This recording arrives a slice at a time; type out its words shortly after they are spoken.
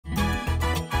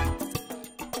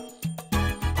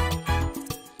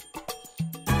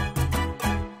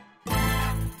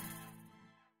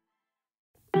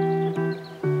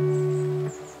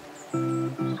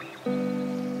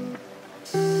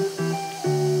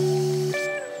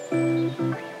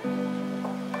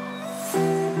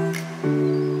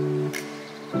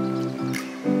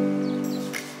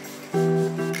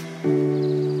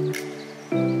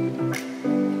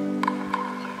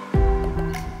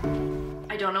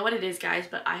know what it is, guys,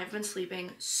 but I have been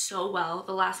sleeping so well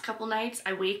the last couple nights.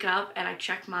 I wake up and I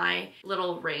check my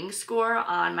little ring score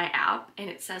on my app and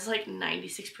it says like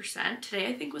 96%. Today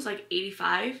I think was like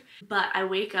 85, but I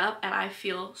wake up and I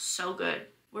feel so good.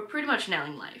 We're pretty much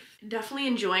nailing life. Definitely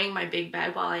enjoying my big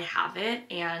bed while I have it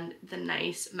and the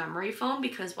nice memory foam,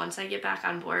 because once I get back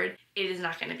on board, it is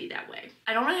not going to be that way.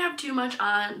 I don't really have too much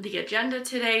on the agenda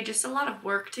today, just a lot of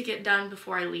work to get done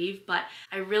before I leave, but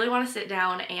I really want to sit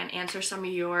down and answer some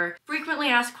of your frequently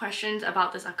asked questions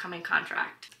about this upcoming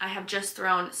contract. I have just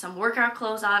thrown some workout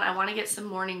clothes on. I want to get some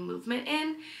morning movement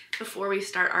in before we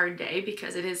start our day,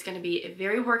 because it is going to be a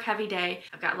very work heavy day.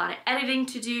 I've got a lot of editing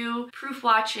to do, proof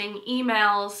watching,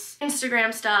 emails,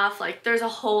 Instagram stuff. Like, there's a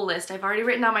whole list. I've already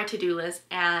written out my to-do list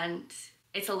and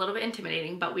it's a little bit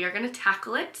intimidating, but we are gonna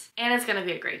tackle it and it's gonna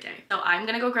be a great day. So I'm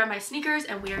gonna go grab my sneakers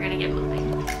and we are gonna get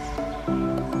moving.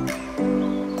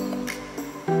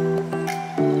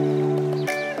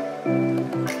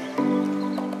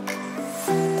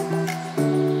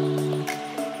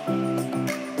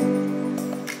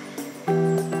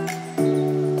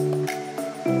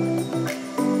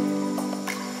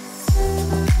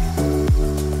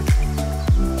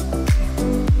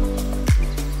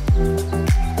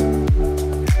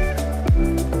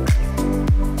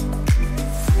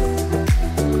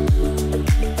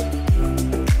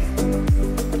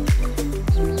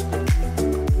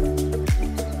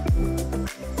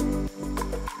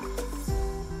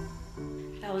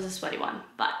 Sweaty one,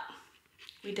 but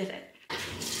we did it.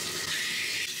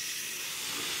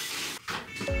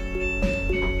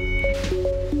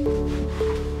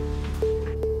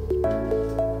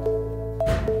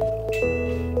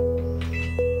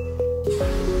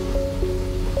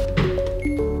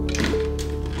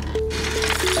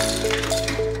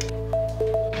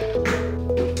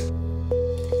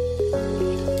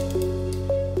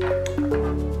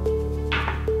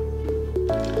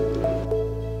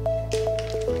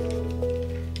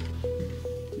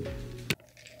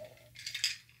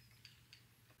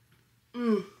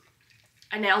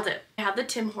 I nailed it. I have the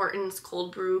Tim Hortons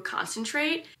cold brew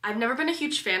concentrate. I've never been a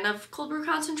huge fan of cold brew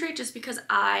concentrate just because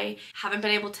I haven't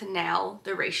been able to nail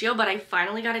the ratio, but I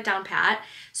finally got it down pat.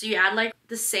 So you add like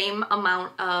the same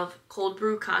amount of cold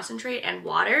brew concentrate and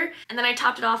water, and then I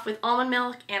topped it off with almond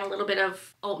milk and a little bit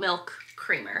of oat milk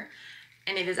creamer,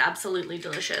 and it is absolutely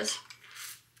delicious.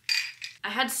 I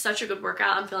had such a good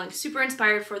workout. I'm feeling super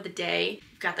inspired for the day.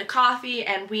 We've got the coffee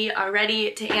and we are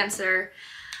ready to answer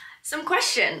some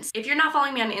questions. If you're not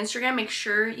following me on Instagram, make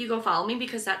sure you go follow me,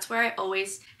 because that's where I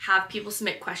always have people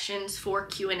submit questions for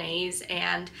Q&As,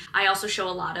 and I also show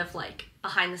a lot of like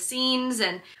behind the scenes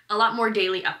and a lot more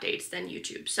daily updates than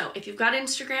YouTube. So if you've got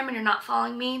Instagram and you're not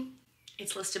following me,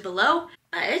 it's listed below.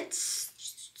 But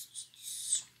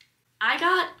I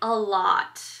got a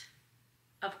lot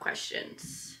of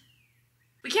questions.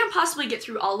 We can't possibly get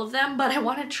through all of them, but I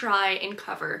want to try and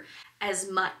cover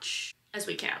as much as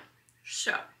we can.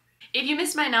 So if you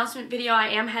missed my announcement video, I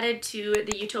am headed to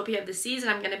the Utopia of the Seas, and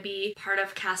I'm going to be part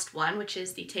of cast 1, which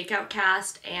is the takeout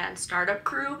cast and startup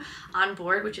crew on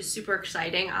board, which is super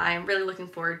exciting. I'm really looking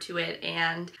forward to it,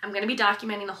 and I'm going to be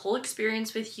documenting the whole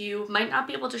experience with you. Might not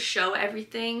be able to show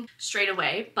everything straight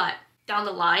away, but down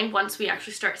the line, once we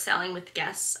actually start sailing with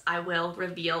guests, I will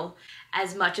reveal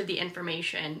as much of the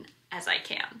information as I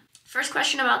can. First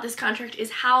question about this contract is,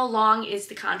 how long is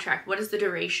the contract? What is the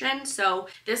duration? So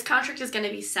this contract is going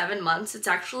to be 7 months. It's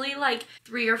actually like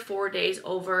 3 or 4 days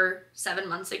over 7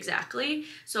 months exactly.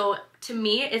 So to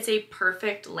me, it's a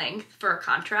perfect length for a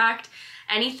contract.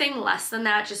 Anything less than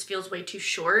that just feels way too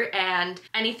short, and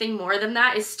anything more than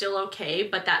that is still okay,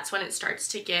 but that's when it starts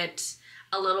to get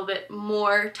a little bit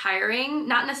more tiring.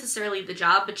 Not necessarily the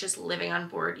job, but just living on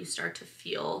board, you start to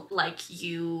feel like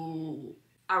you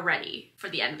are ready for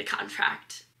the end of the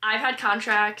contract. I've had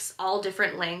contracts all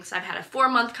different lengths. I've had a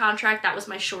 4-month contract. That was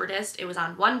my shortest. It was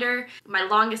on Wonder. My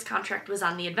longest contract was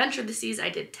on the Adventure of the Seas. I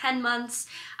did 10 months.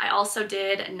 I also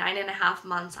did 9.5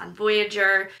 months on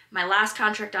Voyager. My last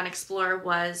contract on Explorer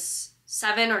was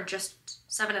 7 or just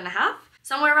 7.5,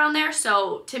 somewhere around there.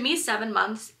 So to me, 7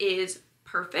 months is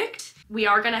perfect. We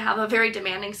are going to have a very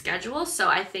demanding schedule, so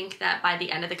I think that by the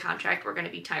end of the contract, we're going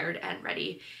to be tired and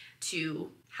ready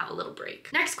to have a little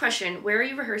break. Next question, where are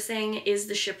you rehearsing? Is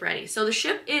the ship ready? So the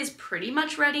ship is pretty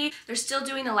much ready. They're still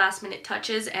doing the last minute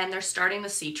touches, and they're starting the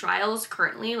sea trials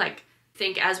currently, like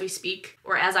think as we speak,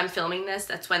 or as I'm filming this,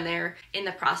 that's when they're in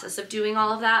the process of doing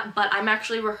all of that. But I'm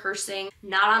actually rehearsing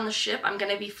not on the ship. I'm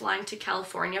gonna be flying to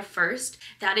California first.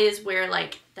 That is where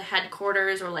like the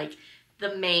headquarters or like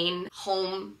the main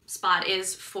home spot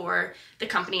is for the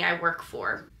company I work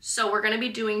for. So we're gonna be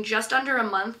doing just under a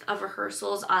month of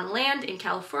rehearsals on land in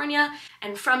California,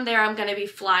 and from there I'm gonna be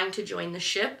flying to join the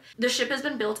ship. The ship has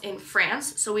been built in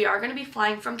France, so we are gonna be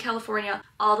flying from California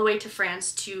all the way to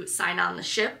France to sign on the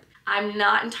ship. I'm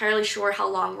not entirely sure how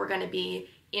long we're gonna be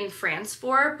in France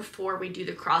for before we do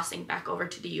the crossing back over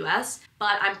to the US,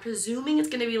 but I'm presuming it's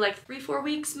gonna be like 3-4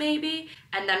 weeks maybe,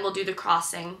 and then we'll do the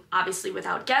crossing, obviously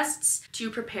without guests, to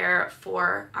prepare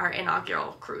for our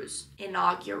inaugural cruise.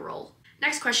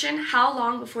 Next question, how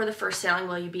long before the first sailing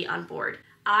will you be on board?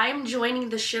 I'm joining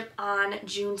the ship on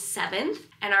June 7th,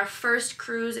 and our first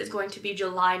cruise is going to be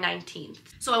July 19th.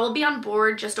 So I will be on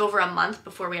board just over a month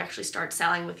before we actually start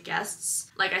sailing with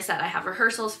guests. Like I said, I have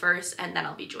rehearsals first, and then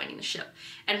I'll be joining the ship.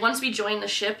 And once we join the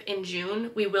ship in June,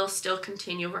 we will still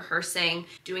continue rehearsing,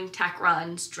 doing tech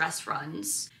runs, dress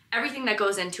runs, everything that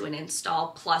goes into an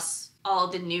install, plus all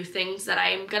the new things that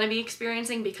I'm gonna be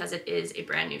experiencing because it is a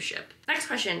brand new ship. Next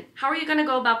question, how are you gonna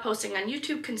go about posting on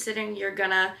YouTube considering you're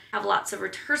gonna have lots of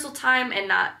rehearsal time and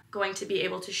not going to be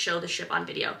able to show the ship on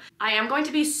video? I am going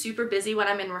to be super busy when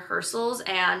I'm in rehearsals,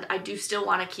 and I do still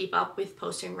wanna keep up with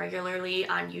posting regularly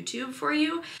on YouTube for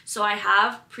you. So I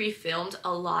have pre-filmed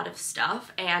a lot of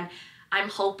stuff, and I'm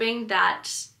hoping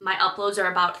that my uploads are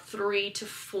about 3 to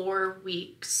 4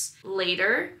 weeks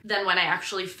later than when I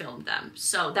actually filmed them.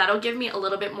 So that'll give me a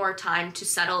little bit more time to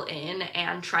settle in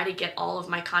and try to get all of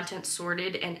my content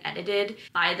sorted and edited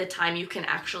by the time you can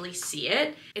actually see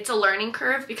it. It's a learning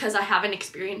curve because I haven't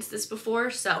experienced this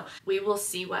before, so we will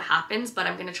see what happens, but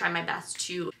I'm gonna try my best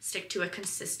to stick to a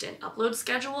consistent upload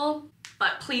schedule.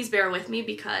 But please bear with me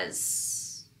because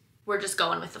we're just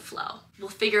going with the flow. We'll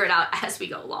figure it out as we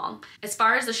go along. As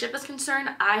far as the ship is concerned,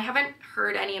 I haven't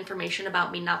heard any information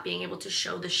about me not being able to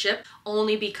show the ship,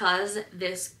 only because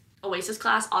this Oasis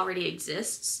class already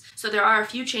exists. So there are a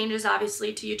few changes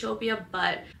obviously to Utopia,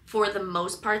 but for the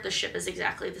most part, the ship is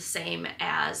exactly the same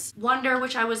as Wonder,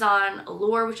 which I was on,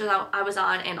 Allure, which I was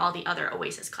on, and all the other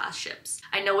Oasis class ships.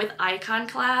 I know with Icon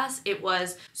class, it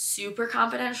was super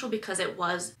confidential because it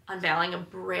was unveiling a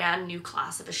brand new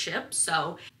class of a ship,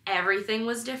 so everything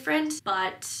was different,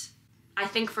 but I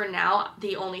think for now,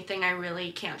 the only thing I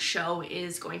really can't show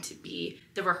is going to be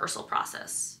the rehearsal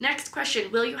process. Next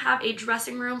question, will you have a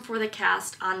dressing room for the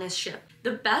cast on this ship?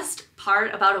 The best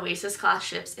part about Oasis class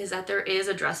ships is that there is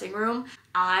a dressing room.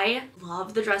 I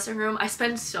love the dressing room. I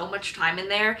spend so much time in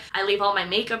there. I leave all my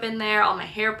makeup in there, all my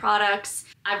hair products.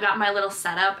 I've got my little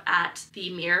setup at the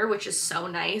mirror, which is so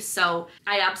nice. So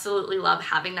I absolutely love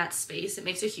having that space. It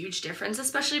makes a huge difference,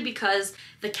 especially because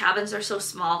the cabins are so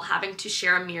small. Having to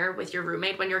share a mirror with your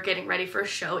roommate when you're getting ready for a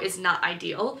show is not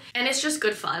ideal. And it's just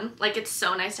good fun. Like, it's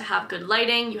so nice to have good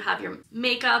lighting. You have your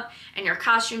makeup and your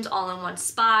costumes all in one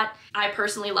spot. I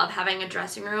personally love having a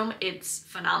dressing room. It's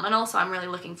phenomenal. So I'm really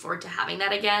looking forward to having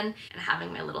that again and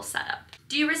having my little setup.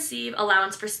 Do you receive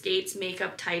allowance for skates,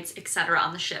 makeup, tights, etc.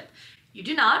 on the ship? You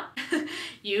do not.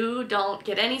 You don't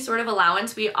get any sort of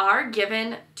allowance. We are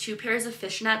given 2 pairs of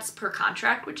fishnets per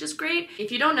contract, which is great.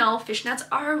 If you don't know, fishnets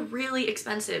are really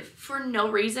expensive for no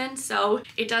reason, so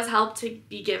it does help to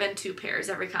be given 2 pairs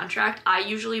every contract. I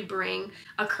usually bring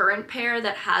a current pair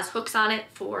that has hooks on it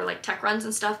for like tech runs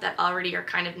and stuff that already are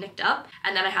kind of nicked up,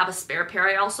 and then I have a spare pair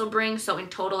I also bring, so in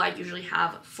total I usually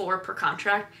have 4 per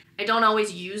contract. I don't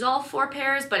always use all 4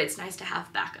 pairs, but it's nice to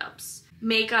have backups.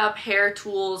 Makeup, hair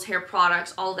tools, hair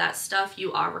products, all that stuff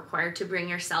you are required to bring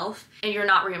yourself, and you're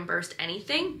not reimbursed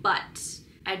anything, but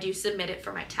I do submit it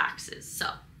for my taxes,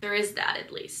 so there is that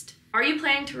at least. Are you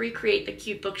planning to recreate the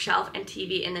cute bookshelf and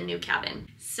TV in the new cabin?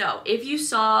 So if you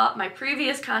saw my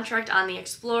previous contract on the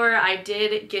Explorer, I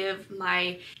did give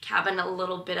my cabin a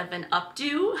little bit of an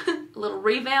updo, a little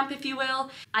revamp if you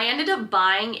will. I ended up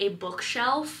buying a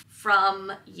bookshelf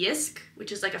from Yisk,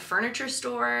 which is like a furniture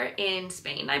store in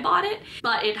Spain. I bought it,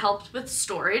 but it helped with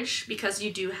storage because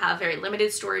you do have very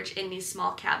limited storage in these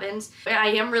small cabins. I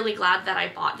am really glad that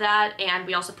I bought that, and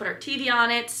we also put our TV on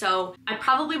it, so I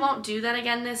probably won't do that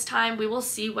again this time. We will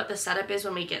see what the setup is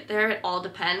when we get there. It all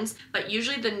depends, but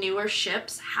usually the newer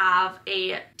ships have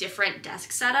a different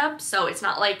desk setup, so it's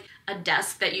not like a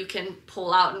desk that you can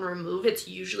pull out and remove. It's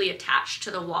usually attached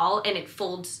to the wall and it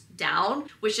folds down,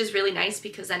 which is really nice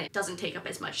because then it doesn't take up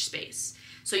as much space.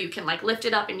 So you can like lift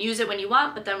it up and use it when you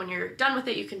want, but then when you're done with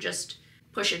it, you can just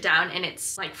push it down and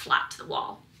it's like flat to the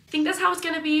wall. I think that's how it's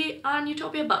gonna be on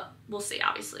Utopia, but we'll see,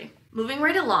 obviously. Moving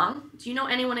right along, do you know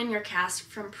anyone in your cast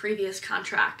from previous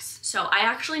contracts? So I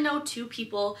actually know 2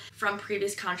 people from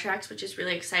previous contracts, which is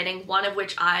really exciting, one of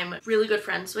which I'm really good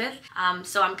friends with.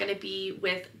 So I'm gonna be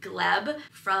with Gleb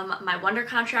from my Wonder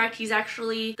contract. He's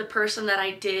actually the person that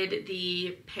I did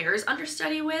the pairs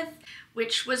understudy with,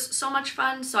 which was so much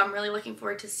fun. So I'm really looking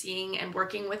forward to seeing and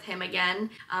working with him again.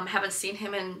 Haven't seen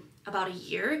him in about a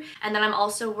year. And then I'm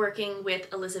also working with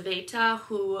Elizaveta,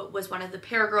 who was one of the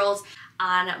pair girls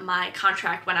on my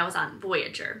contract when I was on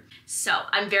Voyager. So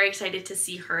I'm very excited to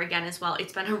see her again as well.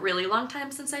 It's been a really long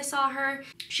time since I saw her.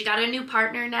 She got a new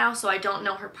partner now, so I don't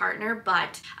know her partner,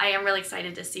 but I am really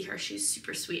excited to see her. She's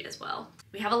super sweet as well.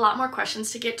 We have a lot more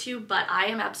questions to get to, but I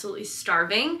am absolutely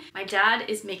starving. My dad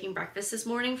is making breakfast this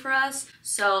morning for us,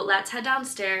 so let's head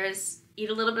downstairs, eat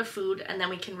a little bit of food, and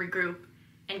then we can regroup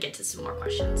and get to some more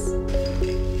questions.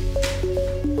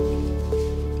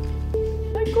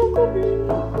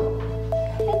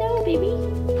 Hello, baby.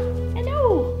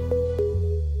 Hello.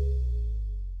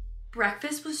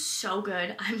 Breakfast was so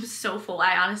good. I'm so full.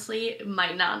 I honestly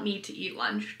might not need to eat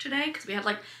lunch today because we had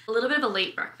like a little bit of a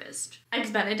late breakfast.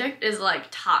 Eggs Benedict is like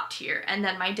top tier, and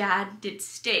then my dad did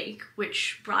steak,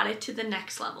 which brought it to the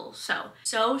next level. So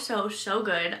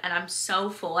good, and I'm so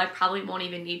full. I probably won't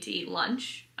even need to eat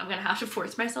lunch. I'm gonna have to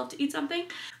force myself to eat something.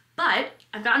 But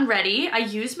I've gotten ready. I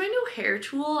used my new hair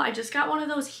tool. I just got one of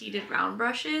those heated round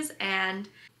brushes, and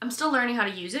I'm still learning how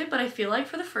to use it, but I feel like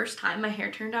for the first time my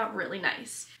hair turned out really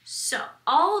nice. So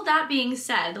all of that being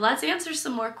said, let's answer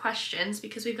some more questions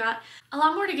because we've got a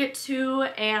lot more to get to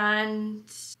and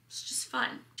it's just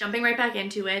fun. Jumping right back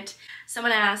into it,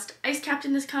 someone asked, Ice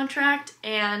Captain this contract?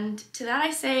 And to that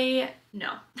I say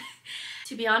no.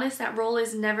 To be honest, that role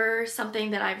is never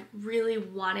something that I've really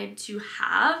wanted to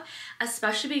have,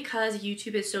 especially because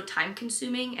YouTube is so time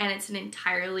consuming and it's an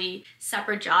entirely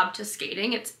separate job to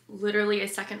skating. It's literally a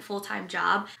second full-time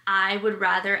job. I would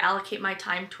rather allocate my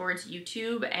time towards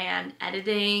YouTube and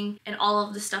editing and all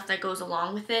of the stuff that goes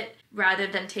along with it rather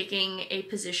than taking a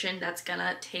position that's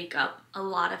gonna take up a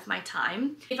lot of my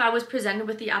time. If I was presented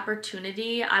with the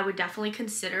opportunity, I would definitely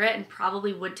consider it and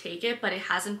probably would take it, but it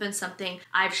hasn't been something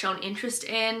I've shown interest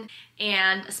in,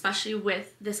 and especially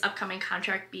with this upcoming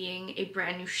contract being a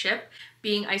brand new ship,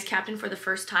 being Ice Captain for the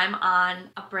first time on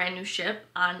a brand new ship,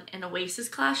 on an Oasis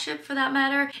class ship for that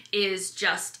matter, is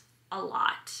just a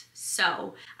lot.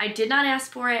 So I did not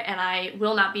ask for it and I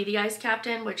will not be the Ice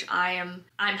Captain, which I'm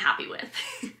happy with.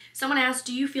 Someone asked,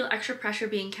 do you feel extra pressure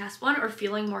being cast 1 or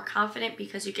feeling more confident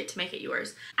because you get to make it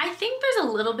yours? I think there's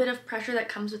a little bit of pressure that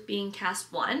comes with being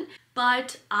cast 1,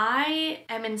 but I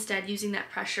am instead using that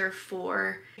pressure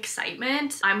for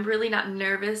excitement. I'm really not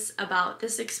nervous about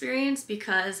this experience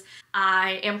because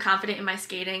I am confident in my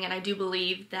skating and I do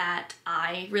believe that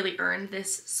I really earned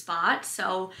this spot.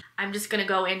 So I'm just gonna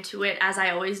go into it as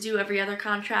I always do every other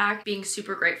contract, being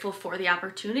super grateful for the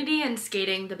opportunity and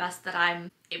skating the best that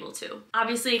I'm able to.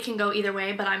 Obviously it can go either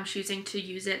way, but I'm choosing to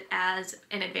use it as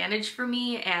an advantage for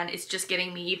me and it's just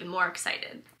getting me even more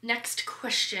excited. Next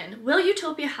question, will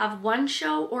Utopia have 1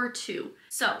 show or 2?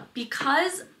 So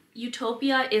because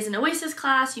Utopia is an Oasis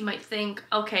class, you might think,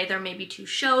 okay, there may be 2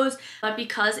 shows, but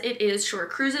because it is short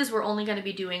cruises, we're only going to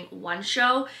be doing 1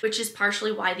 show, which is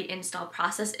partially why the install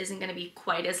process isn't going to be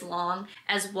quite as long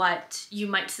as what you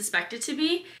might suspect it to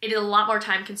be. It is a lot more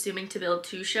time consuming to build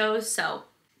 2 shows, so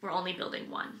we're only building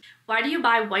 1. Why do you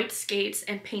buy white skates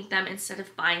and paint them instead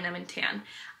of buying them in tan?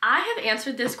 I have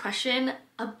answered this question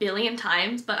a billion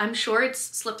times, but I'm sure it's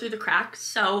slipped through the cracks.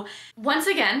 So once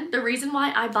again, the reason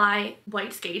why I buy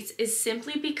white skates is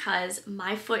simply because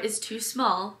my foot is too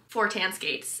small for tan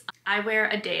skates. I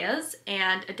wear Addict,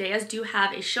 and Addict do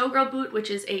have a showgirl boot, which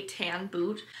is a tan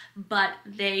boot, but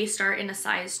they start in a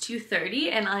size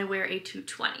 230 and I wear a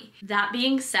 220. That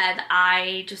being said,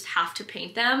 I just have to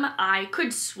paint them. I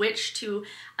could switch to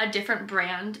a different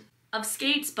brand of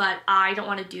skates, but I don't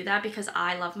want to do that because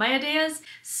I love my Addict,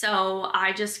 so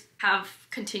I just have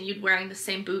continued wearing the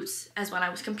same boots as when I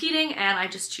was competing and I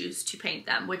just choose to paint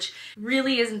them, which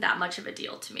really isn't that much of a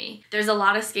deal to me. There's a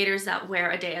lot of skaters that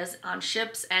wear Addict on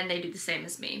ships and they do the same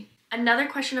as me. Another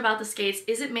question about the skates,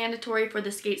 is it mandatory for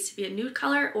the skates to be a nude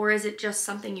color or is it just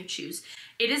something you choose?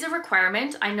 It is a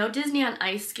requirement. I know Disney on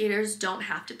Ice skaters don't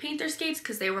have to paint their skates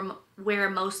because they wear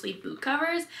mostly boot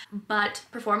covers, but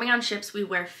performing on ships we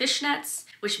wear fishnets,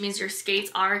 which means your skates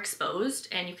are exposed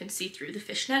and you can see through the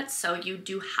fishnets, so you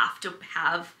do have to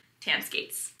have tan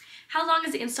skates. How long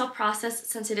is the install process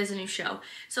since it is a new show?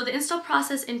 So the install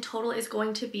process in total is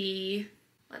going to be,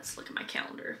 let's look at my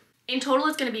calendar. In total,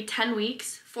 it's going to be 10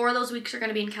 weeks. 4 of those weeks are going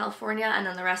to be in California, and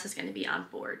then the rest is going to be on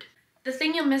board. The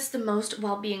thing you'll miss the most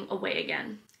while being away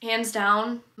again. Hands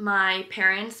down, my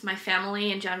parents, my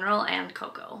family in general, and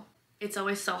Coco. It's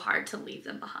always so hard to leave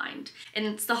them behind. And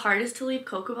it's the hardest to leave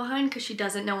Coco behind because she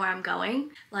doesn't know where I'm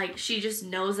going. Like, she just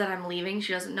knows that I'm leaving.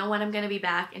 She doesn't know when I'm gonna be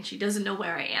back, and she doesn't know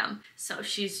where I am. So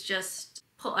she's just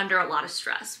put under a lot of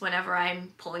stress whenever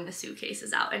I'm pulling the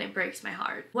suitcases out, and it breaks my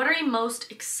heart. What are you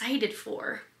most excited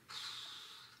for?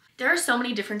 There are so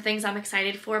many different things I'm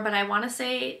excited for, but I wanna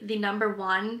say the number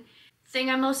one thing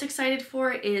I'm most excited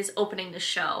for is opening the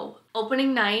show.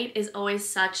 Opening night is always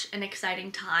such an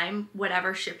exciting time,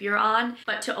 whatever ship you're on,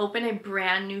 but to open a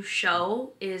brand new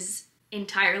show is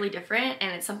entirely different,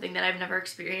 and it's something that I've never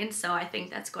experienced, so I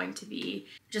think that's going to be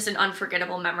just an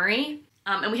unforgettable memory.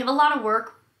 And we have a lot of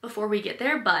work before we get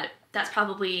there, but that's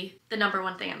probably the number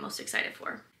one thing I'm most excited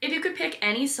for. If you could pick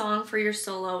any song for your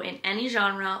solo in any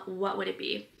genre, what would it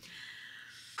be?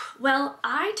 Well,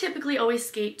 I typically always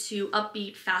skate to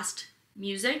upbeat, fast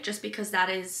music just because that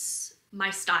is my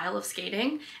style of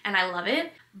skating and I love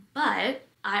it, but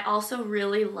I also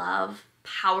really love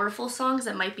powerful songs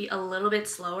that might be a little bit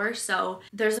slower. So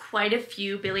there's quite a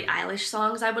few Billie Eilish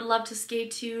songs I would love to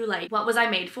skate to, like What Was I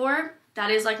Made For?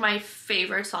 That is like my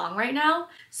favorite song right now.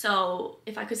 So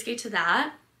if I could skate to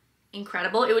that,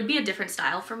 incredible. It would be a different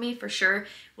style for me for sure.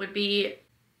 Would be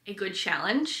a good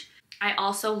challenge. I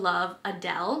also love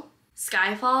Adele.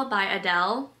 Skyfall by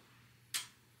Adele.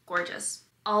 Gorgeous.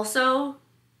 Also,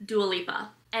 Dua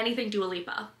Lipa. Anything Dua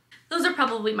Lipa. Those are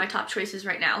probably my top choices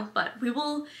right now, but we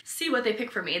will see what they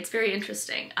pick for me. It's very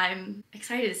interesting. I'm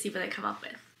excited to see what they come up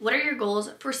with. What are your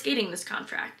goals for skating this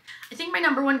contract? I think my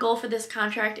number one goal for this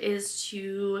contract is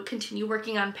to continue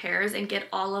working on pairs and get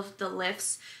all of the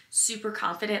lifts super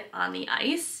confident on the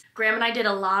ice. Graham and I did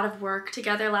a lot of work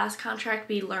together last contract.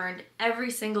 We learned every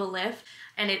single lift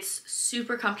and it's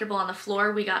super comfortable on the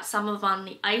floor. We got some of on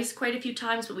the ice quite a few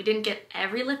times, but we didn't get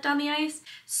every lift on the ice.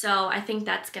 So I think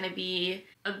that's gonna be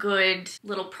a good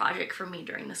little project for me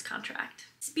during this contract.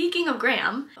 Speaking of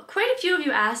Graham, quite a few of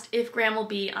you asked if Graham will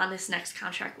be on this next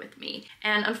contract with me,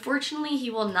 and unfortunately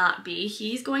he will not be.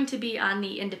 He's going to be on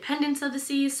the Independence of the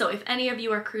Seas, so if any of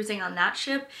you are cruising on that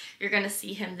ship, you're gonna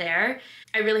see him there.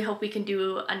 I really hope we can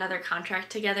do another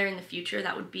contract together in the future.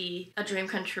 That would be a dream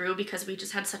come true because we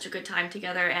just had such a good time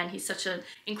together and he's such an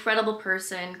incredible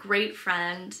person, great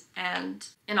friend, and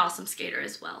an awesome skater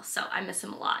as well, so I miss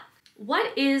him a lot.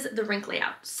 What is the rink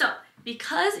layout? So,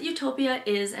 because Utopia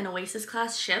is an Oasis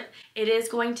class ship, it is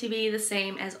going to be the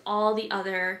same as all the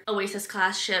other Oasis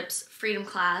class ships, Freedom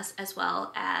class, as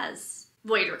well as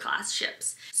Voyager class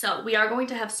ships. So we are going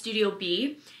to have Studio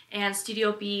B, and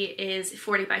Studio B is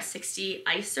 40 by 60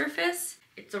 ice surface.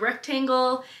 It's a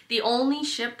rectangle. The only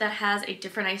ship that has a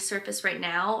different ice surface right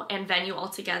now and venue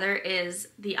altogether is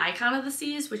the Icon of the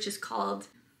Seas, which is called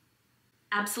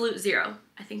Absolute Zero.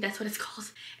 I think that's what it's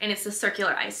called. And it's a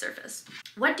circular ice surface.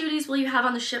 What duties will you have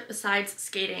on the ship besides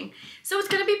skating? So it's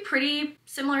gonna be pretty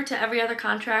similar to every other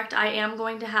contract. I am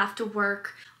going to have to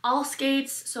work all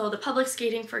skates, so the public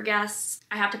skating for guests.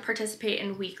 I have to participate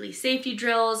in weekly safety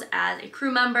drills as a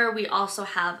crew member. We also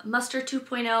have Muster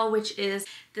 2.0, which is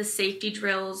the safety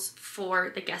drills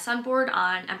for the guests on board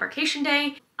on embarkation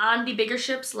day. On the bigger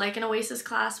ships, like an Oasis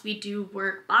class, we do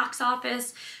work box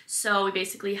office. So we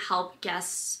basically help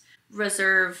guests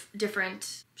reserve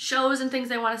different shows and things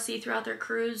they want to see throughout their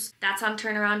cruise. That's on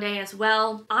turnaround day as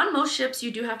well. On most ships,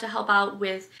 you do have to help out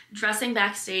with dressing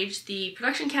backstage the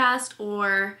production cast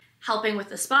or helping with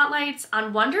the spotlights.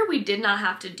 On Wonder, we did not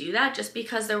have to do that just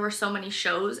because there were so many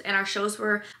shows and our shows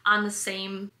were on the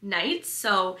same nights,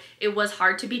 so it was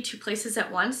hard to be two places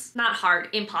at once. Not hard,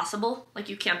 impossible. Like,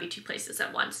 you can't be two places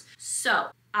at once. So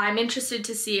I'm interested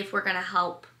to see if we're gonna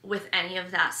help with any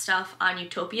of that stuff on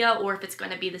Utopia or if it's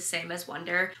gonna be the same as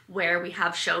Wonder, where we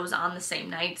have shows on the same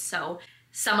night. So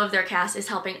some of their cast is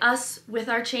helping us with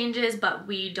our changes, but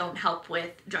we don't help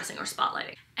with dressing or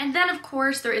spotlighting. And then of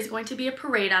course there is going to be a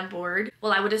parade on board.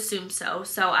 Well, I would assume so.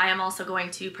 So I am also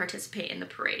going to participate in the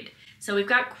parade. So we've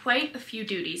got quite a few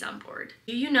duties on board.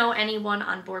 Do you know anyone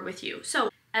on board with you? So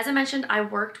as I mentioned, I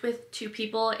worked with 2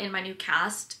 people in my new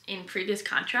cast in previous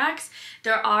contracts.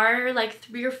 There are like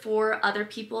 3 or 4 other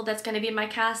people that's going to be in my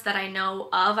cast that I know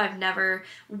of. I've never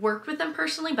worked with them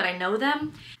personally, but I know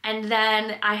them. And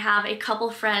then I have a couple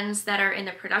friends that are in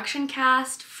the production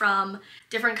cast from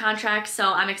different contracts,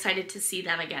 so I'm excited to see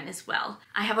them again as well.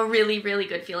 I have a really, really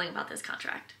good feeling about this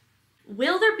contract.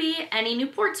 Will there be any new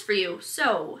ports for you?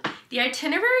 So The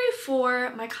itinerary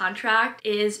for my contract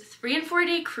is 3 and 4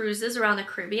 day cruises around the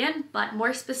Caribbean, but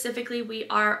more specifically, we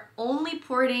are only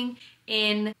porting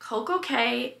in Coco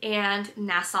Cay and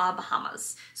Nassau,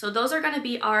 Bahamas. So those are going to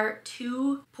be our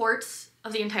 2 ports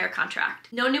of the entire contract.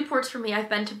 No new ports for me. I've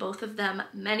been to both of them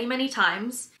many, many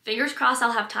times. Fingers crossed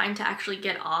I'll have time to actually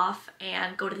get off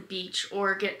and go to the beach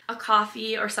or get a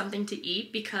coffee or something to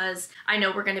eat, because I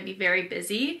know we're going to be very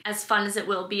busy. As fun as it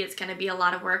will be, it's going to be a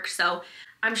lot of work. So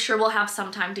I'm sure we'll have some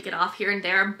time to get off here and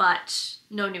there, but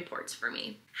no new ports for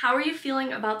me. How are you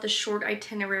feeling about the short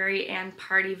itinerary and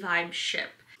party vibe ship?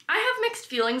 I have mixed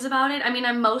feelings about it. I mean,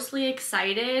 I'm mostly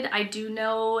excited. I do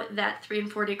know that 3 and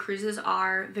 4 day cruises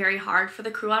are very hard for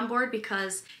the crew on board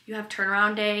because you have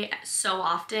turnaround day so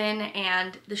often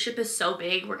and the ship is so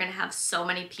big. We're gonna have so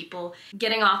many people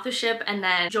getting off the ship and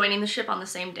then joining the ship on the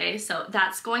same day. So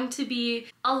that's going to be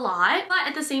a lot. But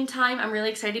at the same time, I'm really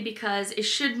excited because it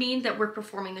should mean that we're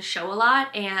performing the show a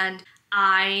lot, and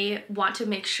I want to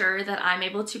make sure that I'm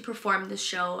able to perform the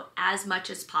show as much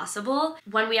as possible.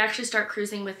 When we actually start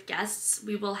cruising with guests,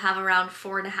 we will have around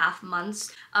 4.5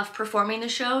 months of performing the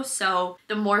show. So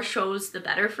the more shows, the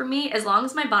better for me. As long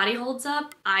as my body holds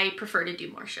up, I prefer to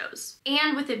do more shows.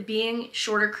 And with it being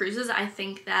shorter cruises, I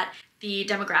think that the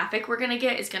demographic we're gonna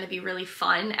get is gonna be really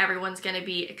fun. Everyone's gonna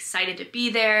be excited to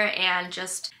be there and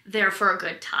just there for a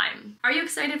good time. Are you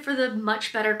excited for the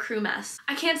much better crew mess?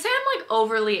 I can't say I'm like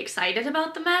overly excited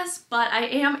about the mess, but I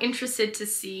am interested to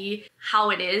see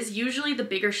how it is. Usually the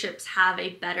bigger ships have a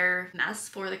better mess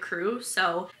for the crew,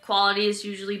 so quality is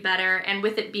usually better. And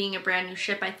with it being a brand new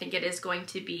ship, I think it is going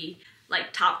to be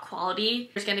like top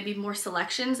quality. There's going to be more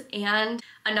selections, and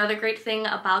another great thing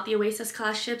about the Oasis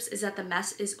class ships is that the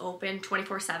mess is open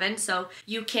 24/7, so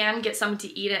you can get something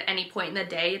to eat at any point in the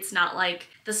day. It's not like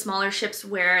the smaller ships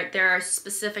where there are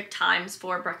specific times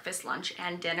for breakfast, lunch,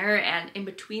 and dinner, and in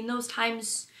between those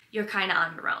times you're kind of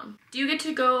on your own. Do you get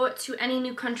to go to any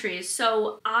new countries?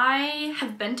 So I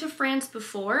have been to France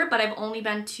before, but I've only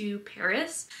been to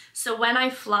Paris. So when I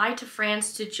fly to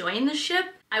France to join the ship,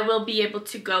 I will be able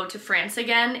to go to France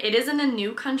again. It isn't a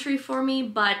new country for me,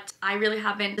 but I really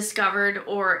haven't discovered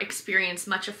or experienced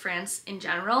much of France in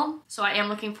general. So I am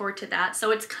looking forward to that.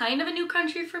 So it's kind of a new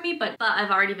country for me, but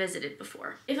I've already visited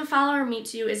before. If a follower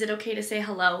meets you, is it okay to say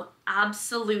hello?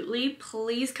 Absolutely.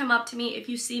 Please come up to me if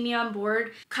you see me on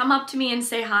board. Come up to me and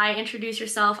say hi, introduce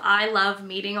yourself. I love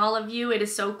meeting all of you. It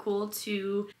is so cool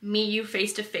to meet you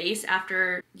face to face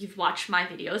after you've watched my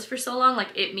videos for so long. Like,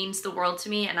 it means the world to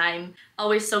me, and I'm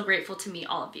always so grateful to meet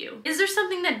all of you. Is there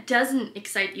something that doesn't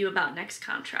excite you about next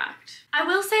contract? I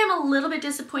will say I'm a little bit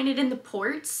disappointed in the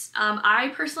ports.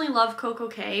 I personally love Coco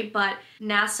Cay, but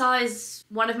Nassau is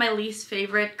one of my least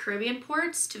favorite Caribbean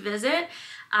ports to visit.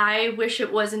 I wish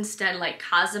it was instead like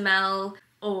Cozumel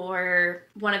or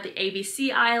one of the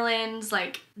ABC islands.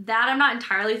 Like that I'm not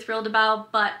entirely thrilled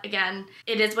about, but again,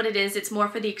 it is what it is. It's more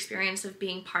for the experience of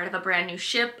being part of a brand new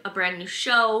ship, a brand new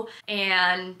show,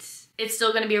 and it's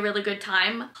still gonna be a really good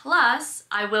time. Plus,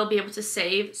 I will be able to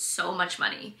save so much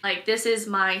money. Like, this is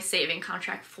my saving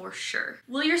contract for sure.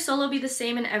 Will your solo be the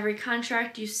same in every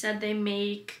contract? You said they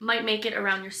might make it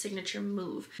around your signature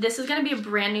move. This is gonna be a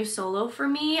brand new solo for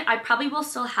me. I probably will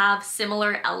still have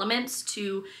similar elements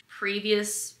to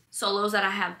previous solos that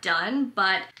I have done,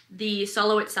 but the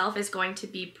solo itself is going to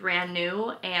be brand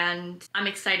new, and I'm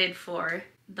excited for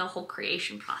the whole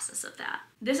creation process of that.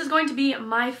 This is going to be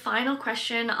my final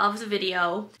question of the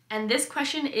video, and this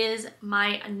question is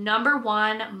my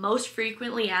 #1 most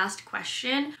frequently asked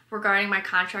question regarding my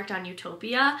contract on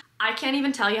Utopia. I can't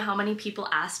even tell you how many people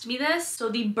asked me this. So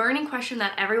the burning question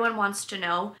that everyone wants to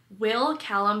know, will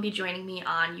Callum be joining me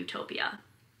on Utopia?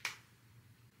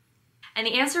 And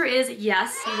the answer is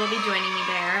yes, he will be joining me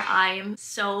there. I am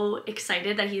so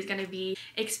excited that he's gonna be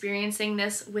experiencing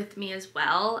this with me as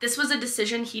well. This was a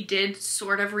decision he did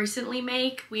sort of recently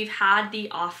make. We've had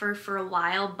the offer for a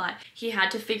while, but he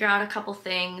had to figure out a couple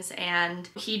things, and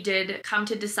he did come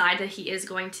to decide that he is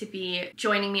going to be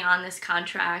joining me on this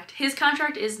contract. His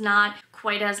contract is not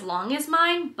quite as long as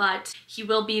mine, but he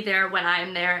will be there when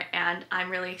I'm there, and I'm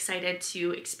really excited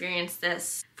to experience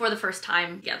this for the first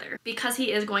time together. Because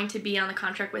he is going to be on the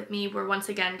contract with me, we're once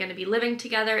again going to be living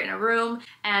together in a room,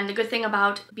 and the good thing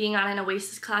about being on an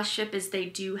Oasis class ship is they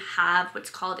do have what's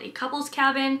called a couples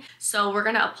cabin, so we're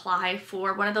going to apply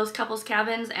for one of those couples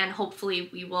cabins, and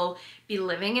hopefully we will be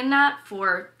living in that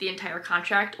for the entire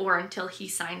contract or until he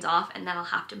signs off, and then I'll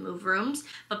have to move rooms.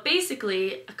 But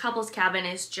basically, a couple's cabin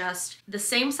is just the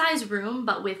same size room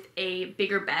but with a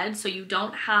bigger bed, so you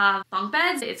don't have bunk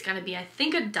beds. It's gonna be, I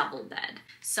think, a double bed.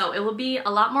 So it will be a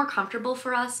lot more comfortable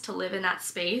for us to live in that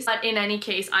space. But in any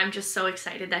case, I'm just so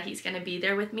excited that he's gonna be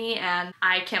there with me, and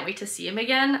I can't wait to see him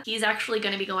again. He's actually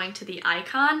gonna be going to the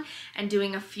Icon and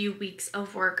doing a few weeks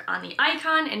of work on the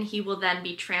Icon, and he will then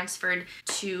be transferred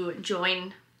to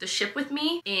join the ship with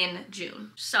me in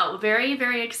June. So very,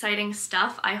 very exciting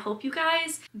stuff. I hope you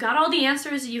guys got all the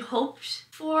answers you hoped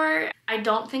for. I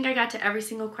don't think I got to every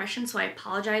single question, so I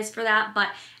apologize for that, but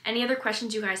any other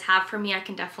questions you guys have for me, I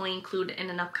can definitely include in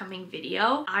an upcoming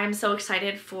video. I'm so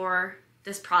excited for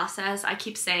this process. I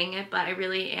keep saying it, but I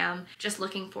really am just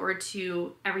looking forward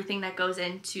to everything that goes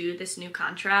into this new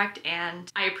contract,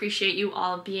 and I appreciate you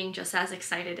all being just as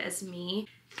excited as me.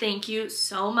 Thank you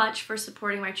so much for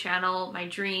supporting my channel, my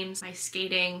dreams, my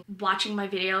skating, watching my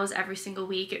videos every single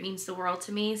week. It means the world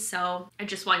to me. So I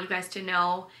just want you guys to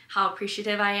know how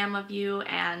appreciative I am of you,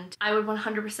 and I would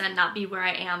 100% not be where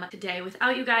I am today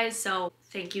without you guys. So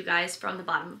thank you guys from the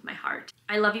bottom of my heart.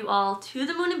 I love you all to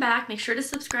the moon and back. Make sure to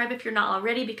subscribe if you're not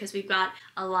already, because we've got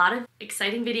a lot of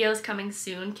exciting videos coming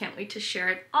soon. Can't wait to share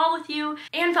it all with you.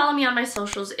 And follow me on my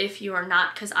socials if you are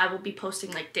not, because I will be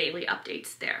posting like daily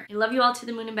updates there. I love you all to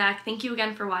the moon and back. Thank you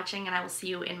again for watching, and I will see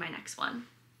you in my next one.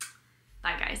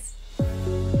 Bye, guys.